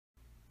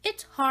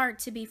It's Hard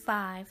to Be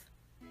 5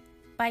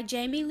 by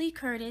Jamie Lee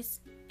Curtis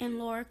and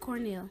Laura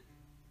Cornell.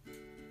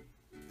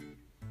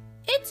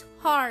 It's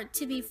hard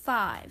to be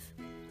 5.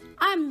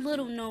 I'm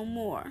little no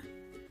more.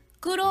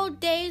 Good old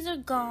days are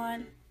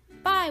gone.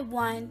 By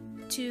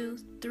 1, 2,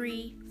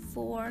 3,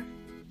 4.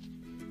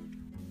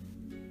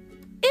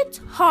 It's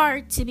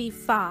hard to be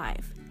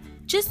 5.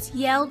 Just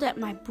yelled at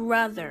my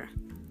brother.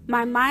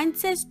 My mind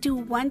says do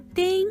one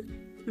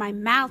thing, my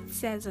mouth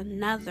says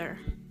another.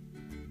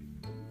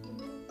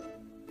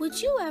 Would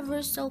you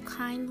ever so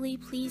kindly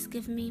please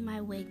give me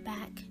my wig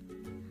back?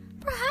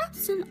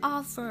 Perhaps an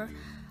offer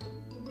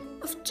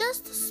of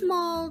just a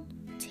small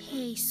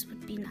taste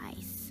would be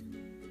nice.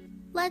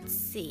 Let's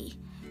see.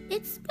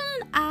 It's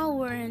been an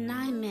hour and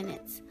 9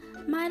 minutes.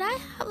 Might I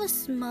have a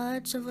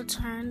smudge of a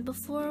turn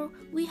before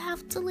we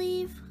have to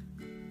leave?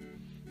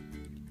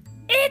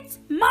 It's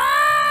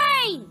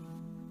mine!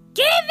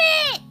 Give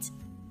it!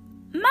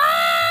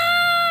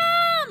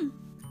 Mom!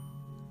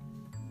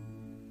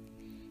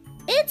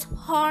 It's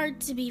hard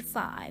to be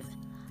 5.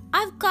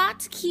 I've got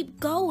to keep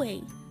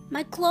going.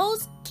 My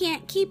clothes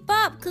can't keep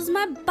up because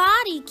my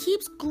body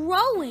keeps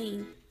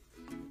growing.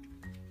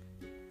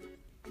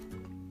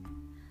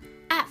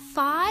 At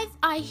 5,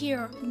 I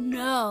hear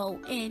no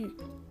and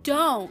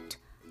don't.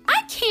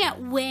 I can't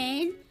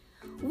win.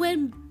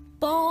 When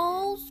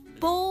balls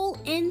bowl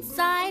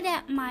inside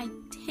at my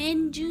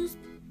 10 juice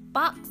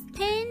box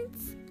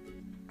pens,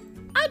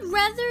 I'd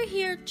rather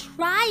hear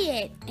try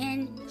it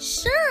and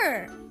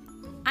sure,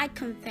 I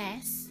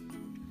confess.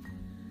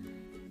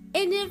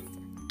 And if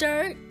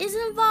dirt is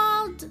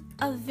involved,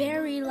 a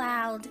very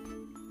loud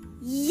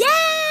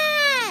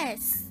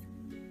yes!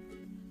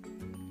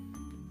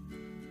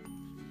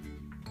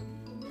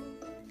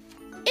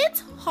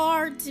 It's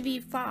hard to be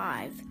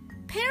 5.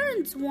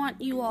 Parents want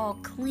you all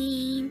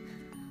clean,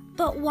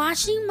 but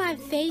washing my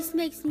face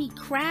makes me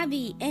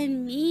crabby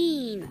and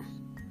mean.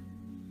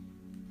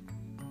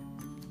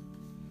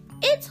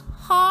 It's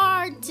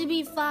hard to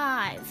be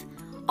 5.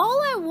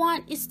 All I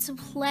want is to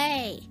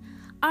play.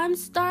 I'm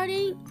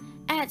starting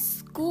at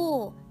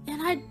school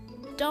and I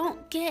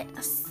don't get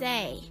a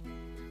say.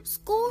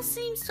 School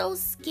seems so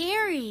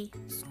scary.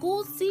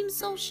 School seems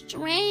so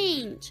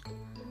strange.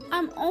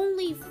 I'm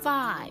only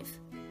 5.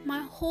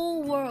 My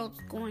whole world's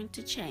going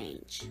to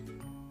change.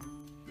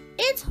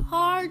 It's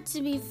hard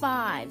to be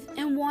 5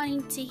 and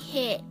wanting to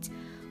hit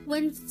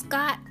when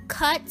Scott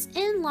cuts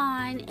in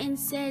line and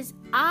says,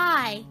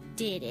 I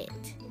did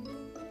it.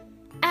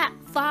 At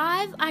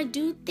 5, I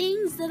do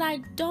things that I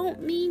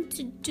don't mean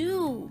to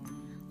do,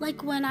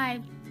 like when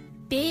I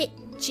bit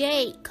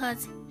Jake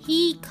because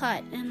he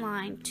cut in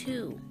line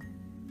too.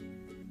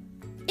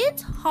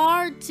 It's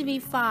hard to be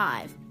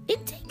 5.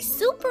 It takes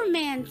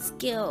Superman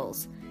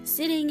skills,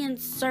 sitting in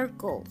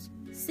circles,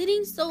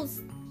 sitting so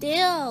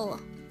still.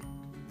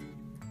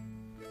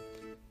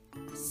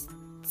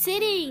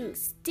 Sitting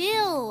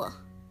still.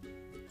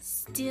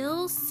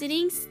 Still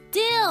sitting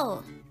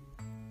still.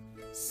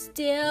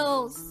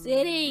 Still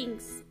sitting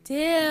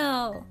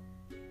still.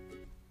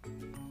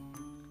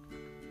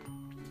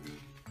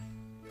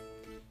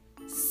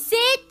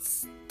 Sit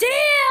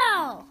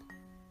still.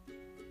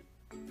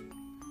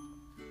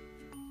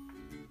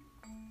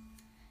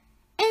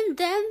 And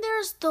then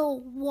there's the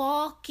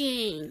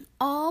walking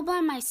all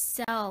by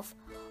myself,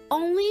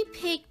 only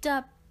picked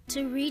up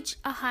to reach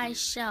a high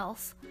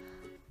shelf.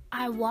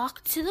 I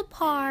walk to the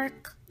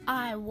park,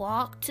 I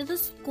walk to the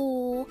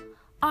school,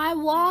 I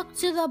walk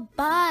to the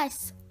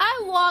bus,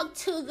 I walk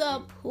to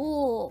the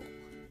pool.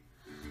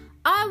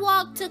 I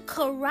walk to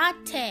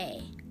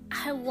karate,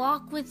 I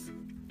walk with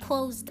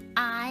closed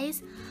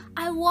eyes,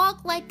 I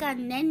walk like a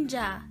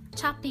ninja,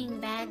 chopping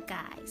bad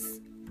guys.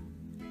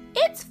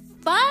 It's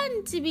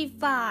fun to be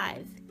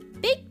 5.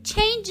 Big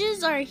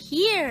changes are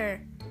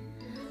here.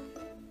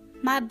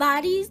 My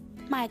body's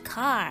my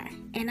car,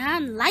 and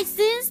I'm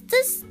licensed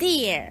to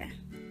steer.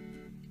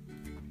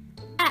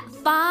 At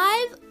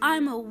 5,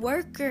 I'm a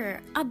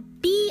worker, a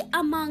bee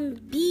among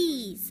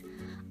bees.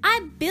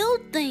 I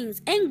build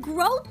things and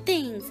grow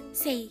things,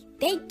 say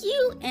thank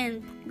you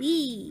and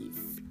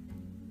please.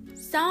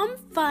 Some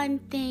fun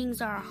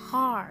things are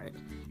hard,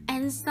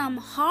 and some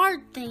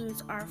hard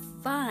things are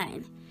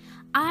fun.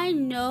 I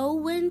know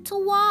when to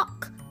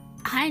walk,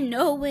 I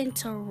know when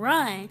to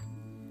run.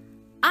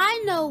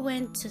 I know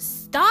when to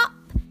stop,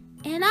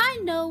 and I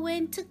know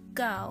when to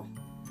go.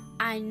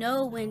 I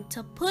know when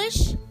to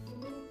push,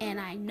 and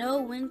I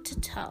know when to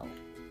tow.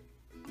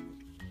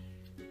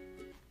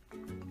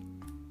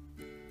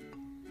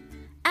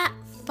 At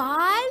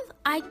 5,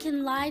 I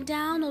can lie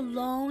down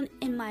alone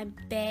in my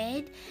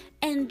bed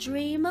and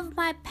dream of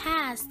my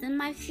past and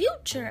my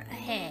future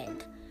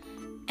ahead.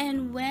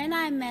 And when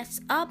I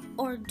mess up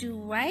or do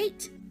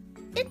right,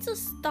 it's a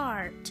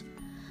start.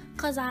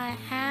 'Cause I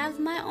have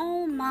my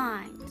own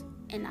mind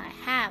and I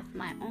have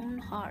my own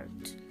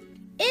heart.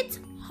 It's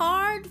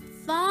hard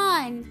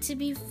fun to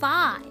be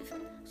 5.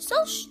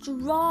 So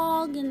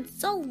strong and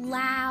so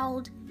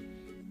loud.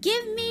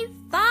 Give me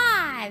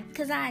 5,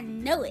 'cause I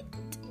know it.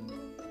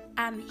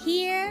 I'm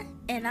here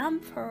and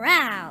I'm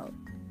proud.